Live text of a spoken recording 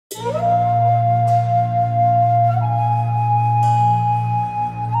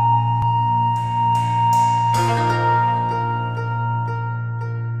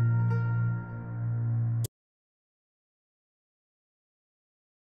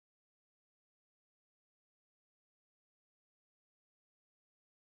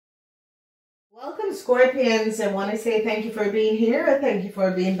Welcome, Scorpions. I want to say thank you for being here. Thank you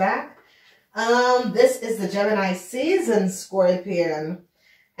for being back. This is the Gemini season, Scorpion.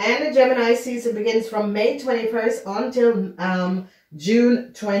 And the Gemini season begins from May 21st until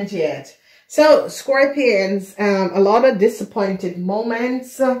June 20th. So, Scorpions, a lot of disappointed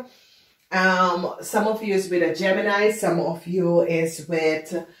moments. Some of you is with a Gemini. Some of you is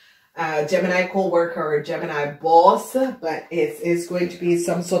with Gemini co-worker or Gemini boss, but it's going to be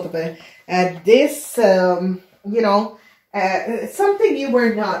some sort of something you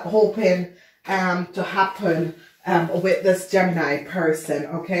were not hoping to happen with this Gemini person,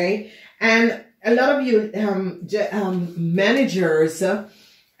 okay? And a lot of you managers are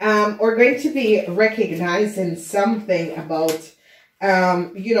going to be recognizing something about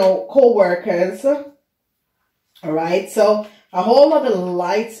co-workers, all right? So a whole lot of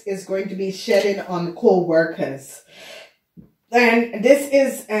light is going to be shedding on co-workers. And this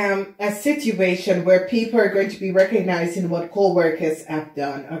is a situation where people are going to be recognizing what co-workers have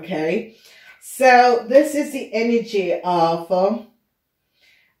done, okay? So this is the energy of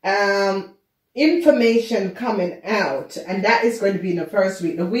information coming out. And that is going to be in the first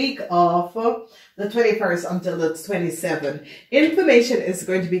week, the week of the 21st until the 27th. Information is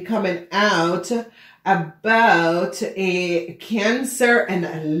going to be coming out about a Cancer and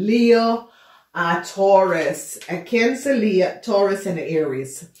a Leo, Taurus, a Cancer, Leo, Taurus, and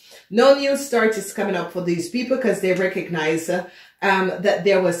Aries. No new start is coming up for these people because they recognize that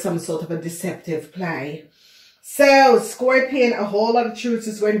there was some sort of a deceptive play. So, Scorpion, a whole lot of truth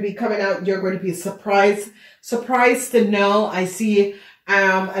is going to be coming out. You're going to be surprised to know. I see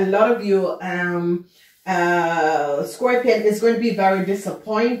a lot of you, Scorpion, is going to be very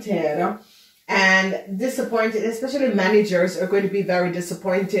disappointed. And disappointed, especially managers are going to be very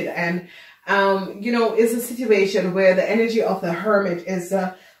disappointed. And, it's a situation where the energy of the Hermit is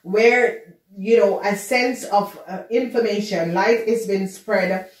where, a sense of information, light is being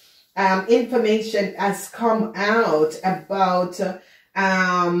spread. Information has come out about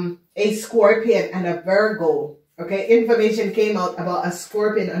a Scorpion and a Virgo. Okay, information came out about a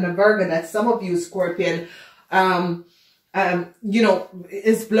Scorpion and a Virgo that some of you, Scorpion,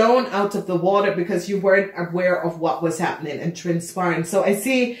 is blown out of the water because you weren't aware of what was happening and transpiring. So I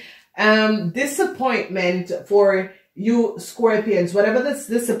see disappointment for you, Scorpions. Whatever this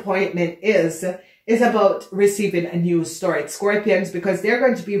disappointment is about receiving a new start, Scorpions, because they're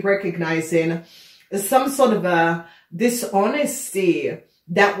going to be recognizing some sort of a dishonesty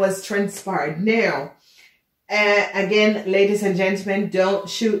that was transpired. Now, again, ladies and gentlemen, don't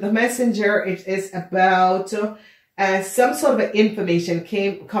shoot the messenger. It is about some sort of information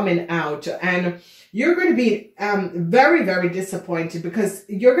coming out, and you're going to be very, very disappointed because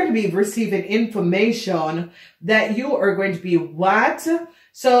you're going to be receiving information that you are going to be what?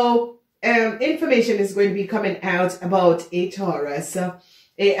 So information is going to be coming out about a Taurus, a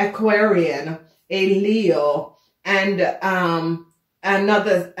Aquarian, a Leo, and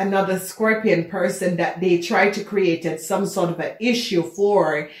another Scorpion person that they tried to create some sort of an issue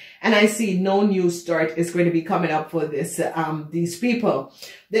for. And I see no new start is going to be coming up for this these people.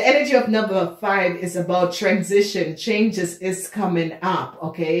 The energy of number 5 is about transition. Changes is coming up,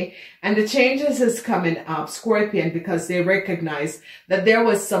 okay? And the changes is coming up, Scorpion, because they recognize that there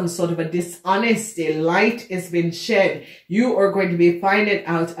was some sort of a dishonesty. Light is being shed. You are going to be finding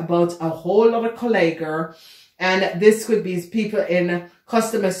out about a whole lot of colleaguer. And this could be people in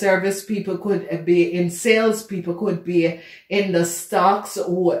customer service, people could be in sales, people could be in the stocks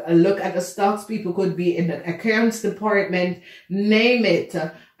or look at the stocks, people could be in the accounts department, name it.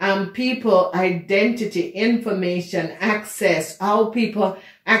 People, identity, information, access, how people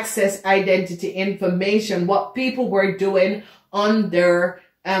access identity information, what people were doing under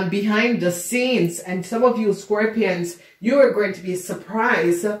behind the scenes. And some of you Scorpions, you are going to be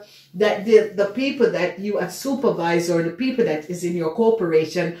surprised that the people that you have supervised or the people that is in your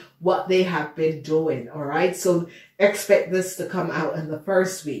corporation, what they have been doing. All right. So expect this to come out in the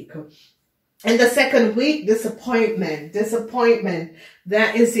first week. In the second week, disappointment.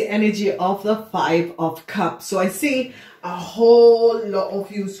 That is the energy of the 5 of Cups. So I see a whole lot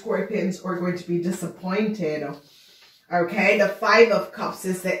of you Scorpions are going to be disappointed. Okay, the 5 of Cups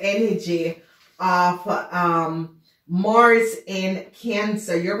is the energy of Mars in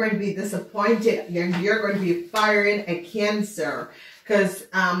Cancer. You're going to be disappointed. You're going to be firing a Cancer because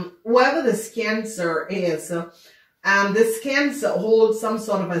whoever this Cancer is, this Cancer holds some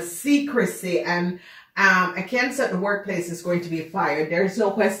sort of a secrecy, and a Cancer at the workplace is going to be fired. There's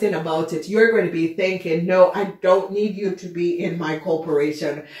no question about it. You're going to be thinking, no, I don't need you to be in my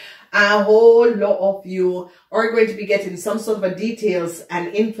corporation. A whole lot of you are going to be getting some sort of a details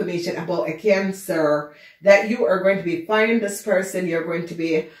and information about a Cancer, that you are going to be finding this person. You're going to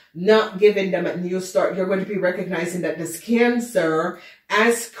be not giving them a new start. You're going to be recognizing that this Cancer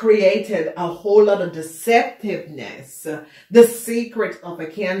has created a whole lot of deceptiveness, the secret of a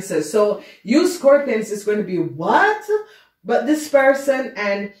Cancer. So you Scorpions is going to be what? But this person,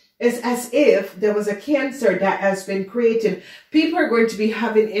 and it's as if there was a Cancer that has been created. People are going to be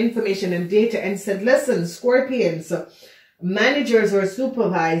having information and data and said, listen, Scorpions, managers or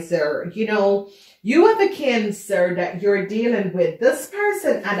supervisor, you know, you have a Cancer that you're dealing with. This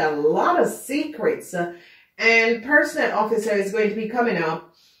person had a lot of secrets, and personal officer is going to be coming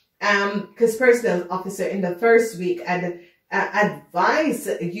up, because personal officer in the first week and advise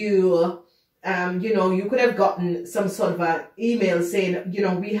you. You know, you could have gotten some sort of an email saying, you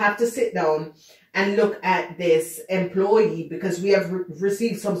know, we have to sit down and look at this employee because we have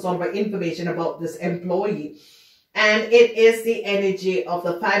received some sort of information about this employee. And it is the energy of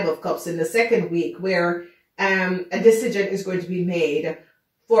the Five of Cups in the second week, where a decision is going to be made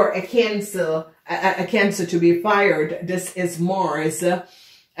for a Cancer to be fired. This is Mars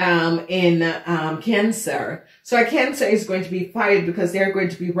in Cancer. So a Cancer is going to be fired because they're going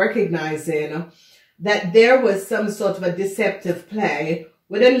to be recognizing that there was some sort of a deceptive play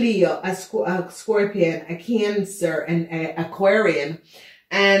with a Leo, a Scorpion, a Cancer, and an Aquarian.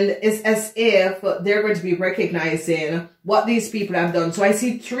 And it's as if they're going to be recognizing what these people have done. So I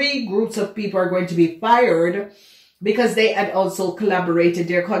see 3 groups of people are going to be fired because they had also collaborated.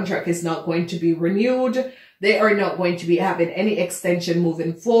 Their contract is not going to be renewed. They are not going to be having any extension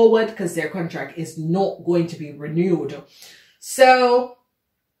moving forward because their contract is not going to be renewed. So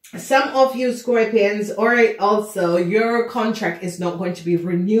some of you Scorpions, or also your contract is not going to be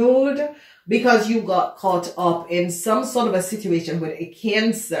renewed because you got caught up in some sort of a situation with a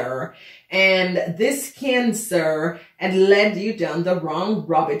Cancer. And this Cancer had led you down the wrong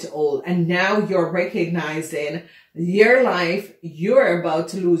rabbit hole. And now you're recognizing your life. You're about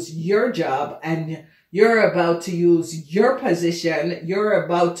to lose your job, and you're about to use your position. You're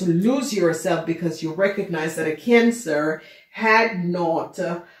about to lose yourself because you recognize that a Cancer had not,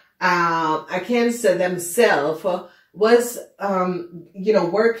 a Cancer themselves was, you know,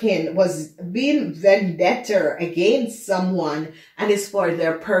 was being vendetta against someone, and it's for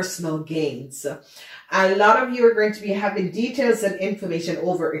their personal gains. A lot of you are going to be having details and information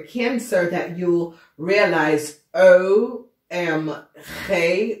over a Cancer that you realize, OMG,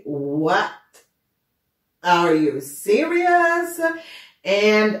 what? Are you serious?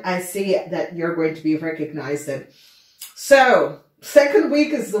 And I see that you're going to be recognizing. So, second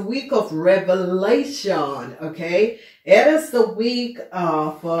week is the week of revelation, okay? It is the week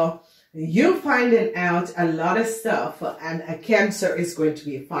of you finding out a lot of stuff, and a Cancer is going to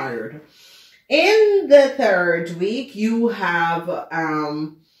be fired. In the third week, you have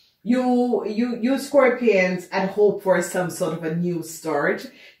you Scorpions had hope for some sort of a new start.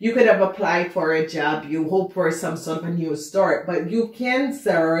 You could have applied for a job. You hope for some sort of a new start, but you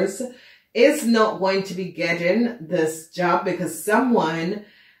Cancers is not going to be getting this job because someone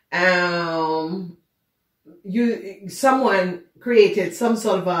created some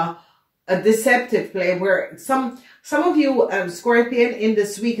sort of a deceptive play where some of you Scorpion in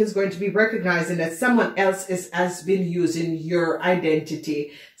this week is going to be recognizing that someone else has been using your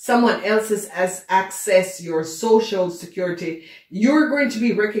identity. Someone else has accessed your social security. You're going to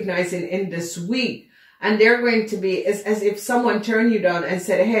be recognizing in this week, and they're going to be, it's as if someone turned you down and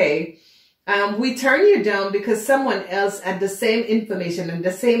said, hey, we turn you down because someone else had the same information and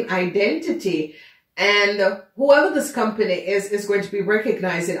the same identity. And whoever this company is going to be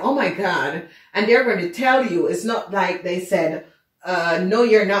recognizing, oh my God, and they're going to tell you, it's not like they said, no,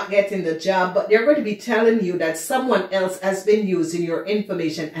 you're not getting the job, but they're going to be telling you that someone else has been using your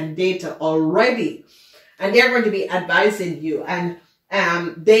information and data already. And they're going to be advising you, and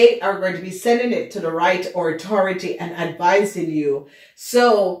they are going to be sending it to the right authority and advising you.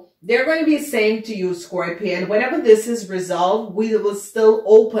 So they're going to be saying to you, Scorpion, whenever this is resolved, we will still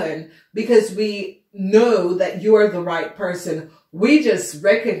open because we know that you are the right person. We just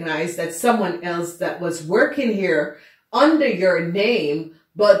recognize that someone else that was working here under your name,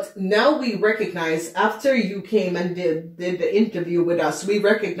 but now we recognize after you came and did the interview with us, we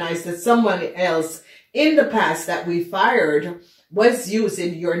recognize that someone else in the past that we fired was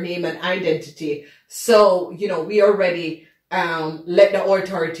using your name and identity. So, you know, we already let the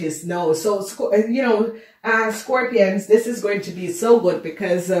authorities know. So, you know, Scorpions, this is going to be so good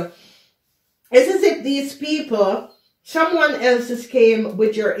because it's as if these people, someone else came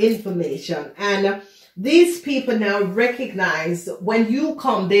with your information, and these people now recognize when you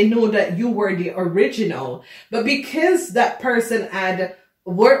come, they know that you were the original. But because that person had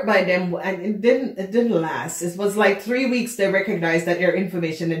worked by them and it didn't last. It was like 3 weeks they recognized that their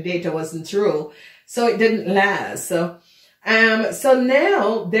information and data wasn't true. So it didn't last. So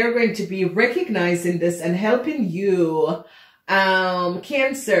now they're going to be recognizing this and helping you,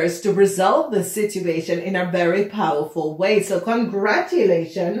 Cancers, to resolve the situation in a very powerful way. So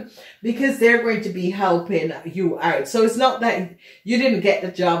congratulations, because they're going to be helping you out. So it's not that you didn't get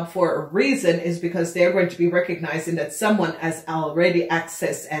the job for a reason. It's because they're going to be recognizing that someone has already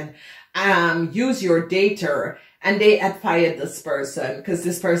accessed and used your data, and they had fired this person because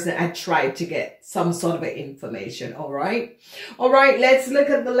this person had tried to get some sort of information. All right. Let's look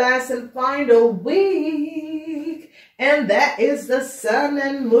at the last and final week. And that is the Sun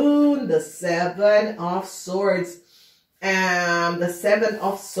and Moon, the Seven of Swords. The Seven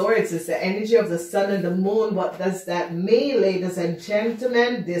of Swords is the energy of the Sun and the Moon. What does that mean, ladies and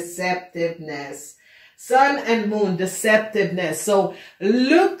gentlemen? Deceptiveness. Sun and Moon, deceptiveness. So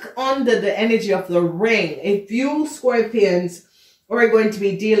look under the energy of the ring. If you Scorpions are going to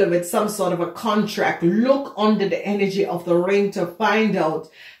be dealing with some sort of a contract, look under the energy of the ring to find out,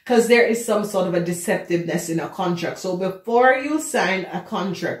 because there is some sort of a deceptiveness in a contract. So before you sign a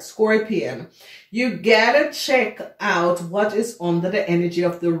contract, Scorpion, you gotta check out what is under the energy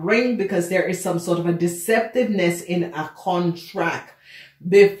of the ring, because there is some sort of a deceptiveness in a contract.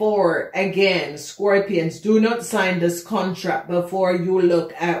 Before, again, Scorpions, do not sign this contract before you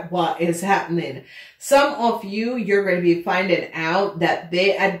look at what is happening. Some of you, you're going to be finding out that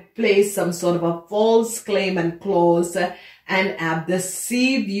they had placed some sort of a false claim and clause and have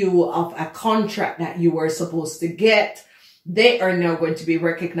deceived you of a contract that you were supposed to get. They are now going to be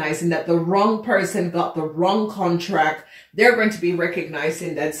recognizing that the wrong person got the wrong contract. They're going to be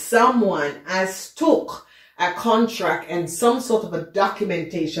recognizing that someone has took a contract and some sort of a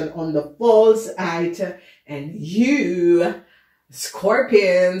documentation on the false item, and you,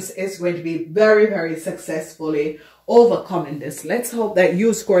 Scorpions, is going to be very, very successfully overcoming this. Let's hope that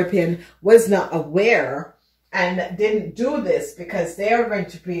you, Scorpion, was not aware and didn't do this, because they are going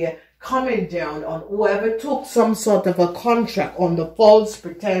to be coming down on whoever took some sort of a contract on the false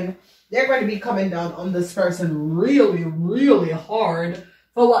pretend. They're going to be coming down on this person really, really hard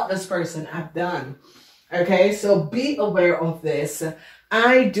for what this person have done. Okay, so be aware of this.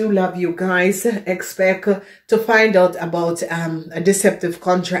 I do love you guys. Expect to find out about a deceptive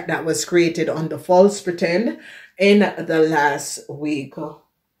contract that was created on the false pretend in the last week.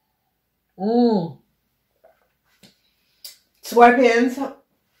 Scorpions,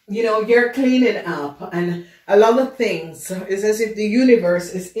 you know, you're cleaning up, and a lot of things. It's as if the universe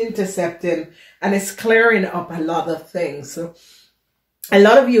is intercepting and it's clearing up a lot of things. So a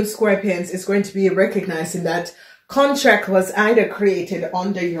lot of you Scorpions is going to be recognizing that contract was either created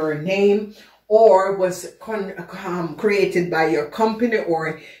under your name or was created by your company,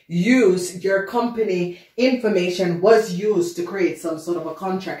 or your company information was used to create some sort of a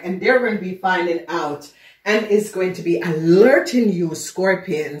contract, and they're going to be finding out and is going to be alerting you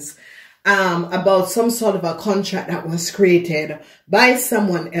Scorpions about some sort of a contract that was created by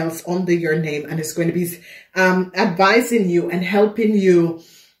someone else under your name, and it's going to be advising you and helping you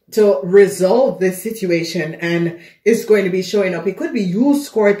to resolve this situation, and it's going to be showing up. It could be you,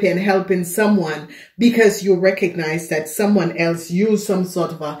 Scorpion, helping someone because you recognize that someone else used some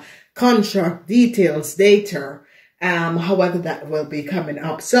sort of a contract details, data, however that will be coming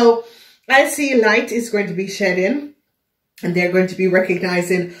up. So I see light is going to be shedding, and they're going to be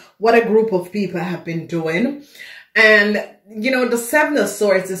recognizing what a group of people have been doing. And, you know, the Seven of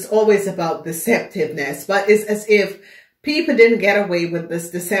Swords is always about deceptiveness, but it's as if people didn't get away with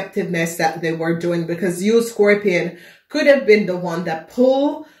this deceptiveness that they were doing, because you, Scorpion, could have been the one that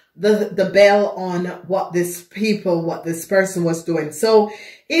pulled the bell on what this person was doing. So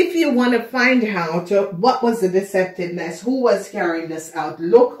if you want to find out what was the deceptiveness, who was carrying this out,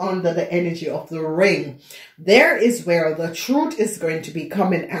 look under the energy of the ring. There is where the truth is going to be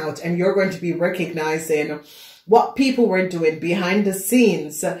coming out, and you're going to be recognizing what people were doing behind the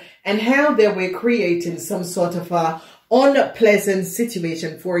scenes and how they were creating some sort of a unpleasant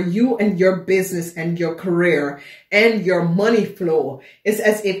situation for you and your business and your career and your money flow. It's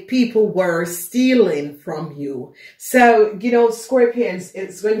as if people were stealing from you. So, you know, Scorpions,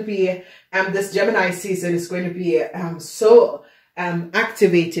 it's going to be, this Gemini season is going to be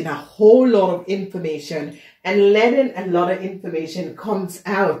activating a whole lot of information and letting a lot of information comes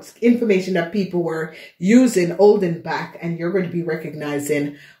out, information that people were using, holding back, and you're going to be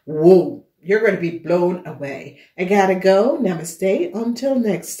recognizing, whoa, you're going to be blown away. I gotta go. Namaste. Until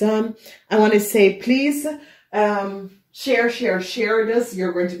next time, I want to say, please share this.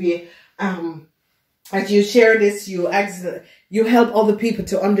 You're going to be, as you share this, you help other people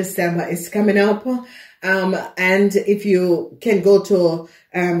to understand what is coming up. And if you can go to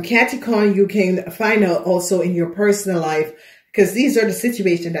CattyCon, you can find out also in your personal life, because these are the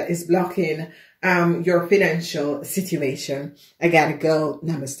situations that is blocking your financial situation. I gotta go.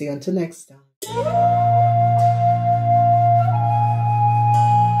 Namaste. Until next time.